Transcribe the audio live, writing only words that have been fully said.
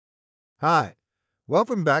Hi,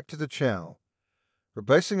 welcome back to the channel.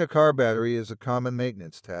 Replacing a car battery is a common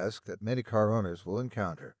maintenance task that many car owners will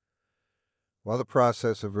encounter. While the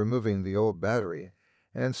process of removing the old battery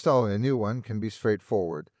and installing a new one can be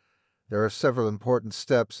straightforward, there are several important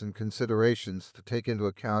steps and considerations to take into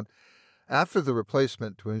account after the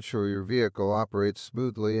replacement to ensure your vehicle operates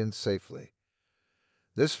smoothly and safely.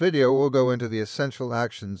 This video will go into the essential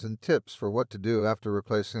actions and tips for what to do after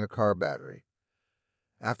replacing a car battery.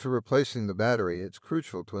 After replacing the battery, it's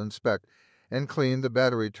crucial to inspect and clean the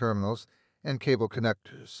battery terminals and cable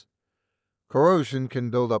connectors. Corrosion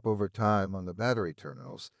can build up over time on the battery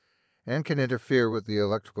terminals and can interfere with the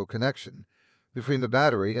electrical connection between the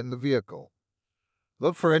battery and the vehicle.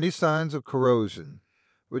 Look for any signs of corrosion,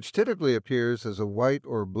 which typically appears as a white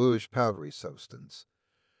or bluish powdery substance.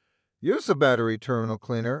 Use a battery terminal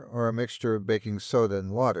cleaner or a mixture of baking soda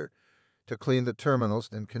and water to clean the terminals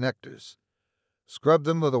and connectors. Scrub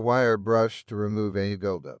them with a wire brush to remove any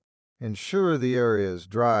buildup. Ensure the area is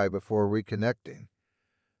dry before reconnecting.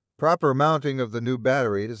 Proper mounting of the new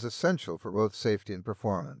battery is essential for both safety and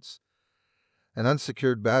performance. An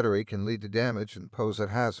unsecured battery can lead to damage and pose a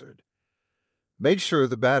hazard. Make sure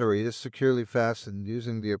the battery is securely fastened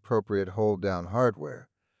using the appropriate hold-down hardware.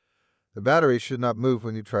 The battery should not move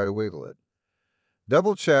when you try to wiggle it.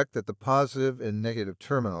 Double-check that the positive and negative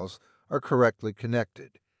terminals are correctly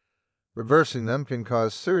connected. Reversing them can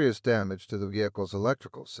cause serious damage to the vehicle's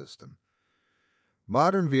electrical system.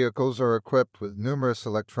 Modern vehicles are equipped with numerous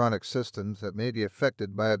electronic systems that may be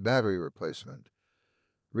affected by a battery replacement.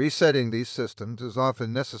 Resetting these systems is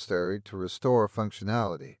often necessary to restore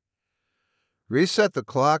functionality. Reset the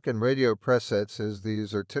clock and radio presets, as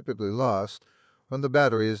these are typically lost when the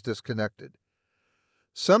battery is disconnected.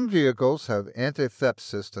 Some vehicles have anti-theft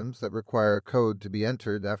systems that require a code to be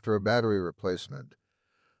entered after a battery replacement.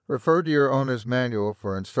 Refer to your owner's manual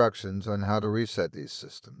for instructions on how to reset these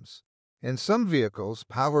systems. In some vehicles,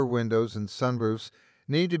 power windows and sunroofs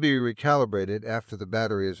need to be recalibrated after the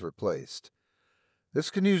battery is replaced. This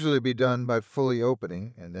can usually be done by fully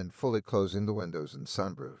opening and then fully closing the windows and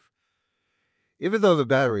sunroof. Even though the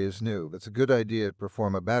battery is new, it's a good idea to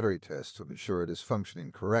perform a battery test to ensure it is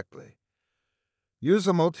functioning correctly. Use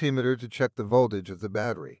a multimeter to check the voltage of the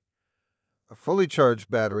battery. A fully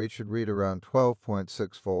charged battery should read around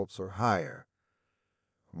 12.6 volts or higher.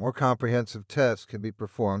 A more comprehensive test can be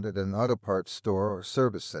performed at an auto parts store or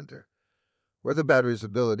service center, where the battery's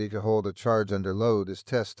ability to hold a charge under load is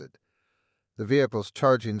tested. The vehicle's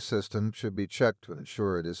charging system should be checked to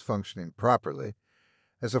ensure it is functioning properly,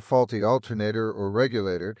 as a faulty alternator or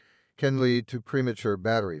regulator can lead to premature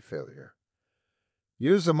battery failure.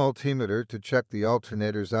 Use a multimeter to check the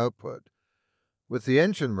alternator's output. With the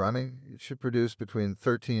engine running, it should produce between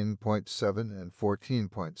 13.7 and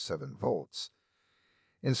 14.7 volts.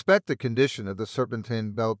 Inspect the condition of the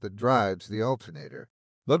serpentine belt that drives the alternator.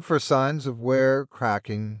 Look for signs of wear,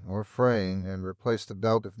 cracking, or fraying and replace the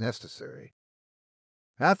belt if necessary.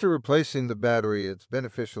 After replacing the battery, it's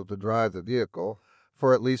beneficial to drive the vehicle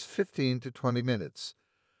for at least 15 to 20 minutes.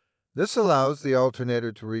 This allows the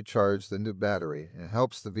alternator to recharge the new battery and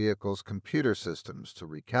helps the vehicle's computer systems to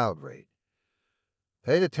recalibrate.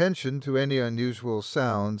 Pay attention to any unusual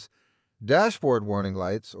sounds, dashboard warning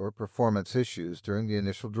lights, or performance issues during the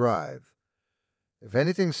initial drive. If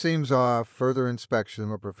anything seems off, further inspection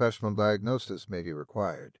or professional diagnosis may be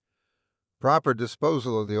required. Proper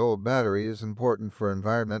disposal of the old battery is important for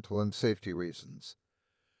environmental and safety reasons.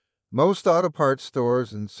 Most auto parts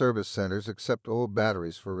stores and service centers accept old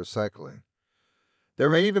batteries for recycling. There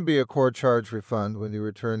may even be a core charge refund when you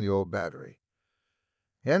return the old battery.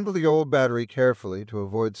 Handle the old battery carefully to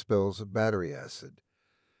avoid spills of battery acid.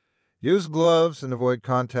 Use gloves and avoid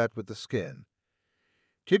contact with the skin.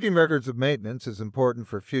 Keeping records of maintenance is important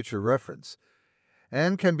for future reference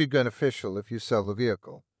and can be beneficial if you sell the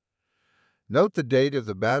vehicle. Note the date of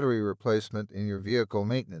the battery replacement in your vehicle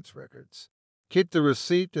maintenance records. Keep the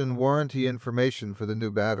receipt and warranty information for the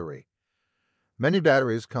new battery. Many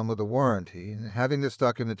batteries come with a warranty, and having this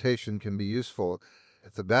documentation can be useful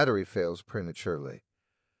if the battery fails prematurely.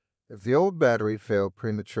 If the old battery failed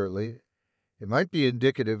prematurely, it might be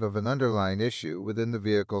indicative of an underlying issue within the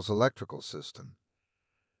vehicle's electrical system.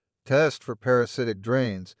 Test for parasitic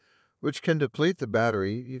drains, which can deplete the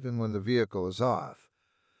battery even when the vehicle is off.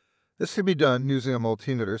 This can be done using a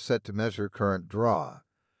multimeter set to measure current draw.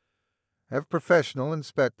 Have a professional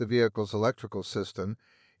inspect the vehicle's electrical system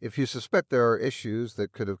if you suspect there are issues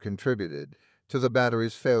that could have contributed to the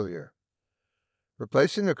battery's failure.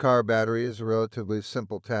 Replacing a car battery is a relatively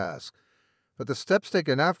simple task, but the steps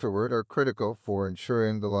taken afterward are critical for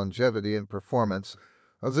ensuring the longevity and performance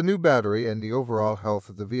of the new battery and the overall health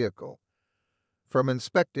of the vehicle. from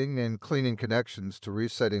inspecting and cleaning connections to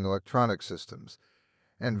resetting electronic systems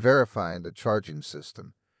and verifying the charging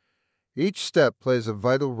system. Each step plays a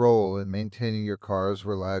vital role in maintaining your car's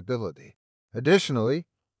reliability. Additionally,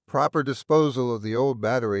 proper disposal of the old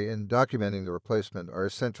battery and documenting the replacement are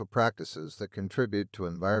essential practices that contribute to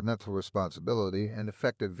environmental responsibility and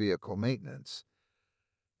effective vehicle maintenance.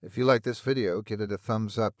 If you like this video, give it a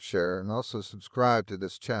thumbs up, share, and also subscribe to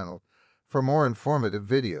this channel for more informative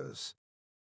videos.